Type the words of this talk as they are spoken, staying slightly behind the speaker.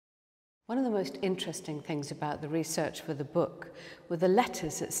One of the most interesting things about the research for the book were the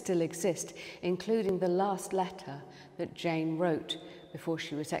letters that still exist, including the last letter that Jane wrote before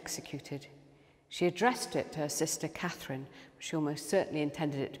she was executed. She addressed it to her sister Katherine, but she almost certainly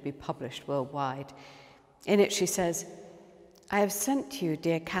intended it to be published worldwide. In it she says, "I have sent you,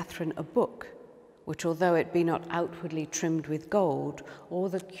 dear Katherine, a book, which although it be not outwardly trimmed with gold, or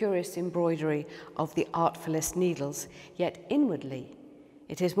the curious embroidery of the artfullest needles, yet inwardly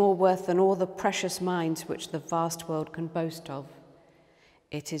it is more worth than all the precious mines which the vast world can boast of.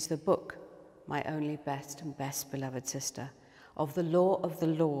 It is the book, my only best and best beloved sister, of the law of the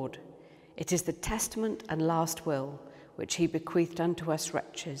Lord. It is the testament and last will which he bequeathed unto us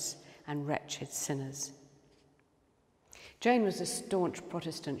wretches and wretched sinners." Jane was a staunch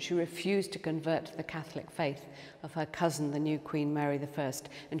Protestant. She refused to convert to the Catholic faith of her cousin, the new Queen Mary I,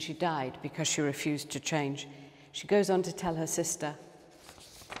 and she died because she refused to change. She goes on to tell her sister,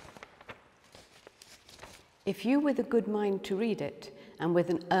 "If you with a good mind to read it, and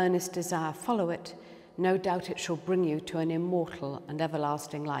with an earnest desire follow it, no doubt it shall bring you to an immortal and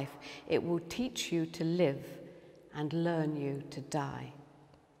everlasting life. It will teach you to live and learn you to die."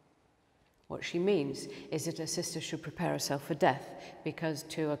 What she means is that her sister should prepare herself for death, because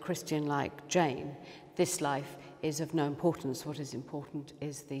to a Christian like Jane, this life is of no importance. What is important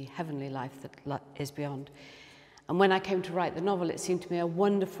is the heavenly life that is beyond. And when I came to write the novel, it seemed to me a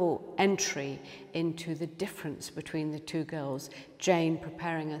wonderful entry into the difference between the two girls, Jane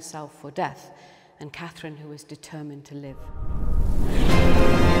preparing herself for death, and Katherine, who was determined to live.